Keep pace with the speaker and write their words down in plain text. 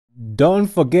Don't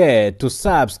forget to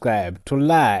subscribe, to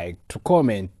like, to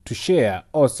comment, to share,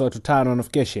 also to turn on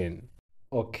notification.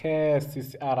 Okay,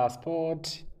 CCR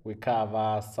Sport, we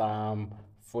cover some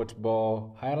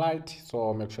football highlight.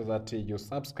 So make sure that you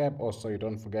subscribe. Also, you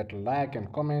don't forget to like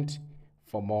and comment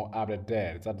for more update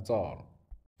there. That's all.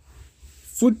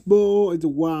 Football is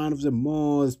one of the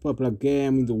most popular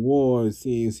games in the world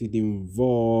since it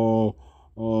involves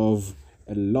of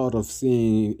a lot of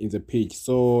things in the pitch.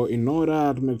 So in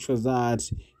order to make sure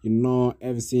that you know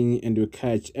everything and you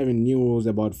catch every news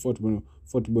about football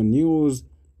news,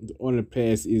 the only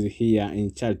place is here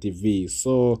in Chat TV.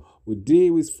 So we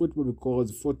deal with football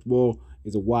because football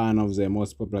is one of the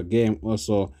most popular game.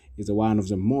 Also, is one of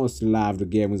the most loved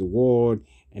games in the world,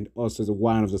 and also is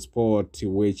one of the sport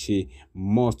which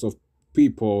most of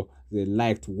people they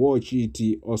like to watch it.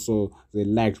 Also, they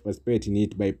like to participate in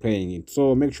it by playing it.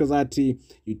 So make sure that you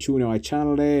tune our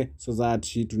channel there so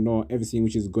that you to know everything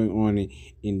which is going on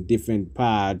in different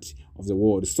parts of the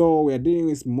world. So we are dealing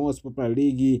with most popular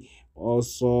league,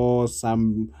 also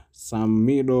some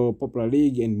middle popular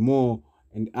league and more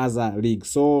and other leagues.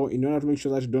 So in order to make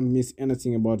sure that you don't miss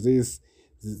anything about this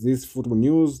football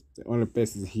news, the only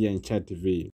place is here in Chat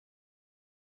TV.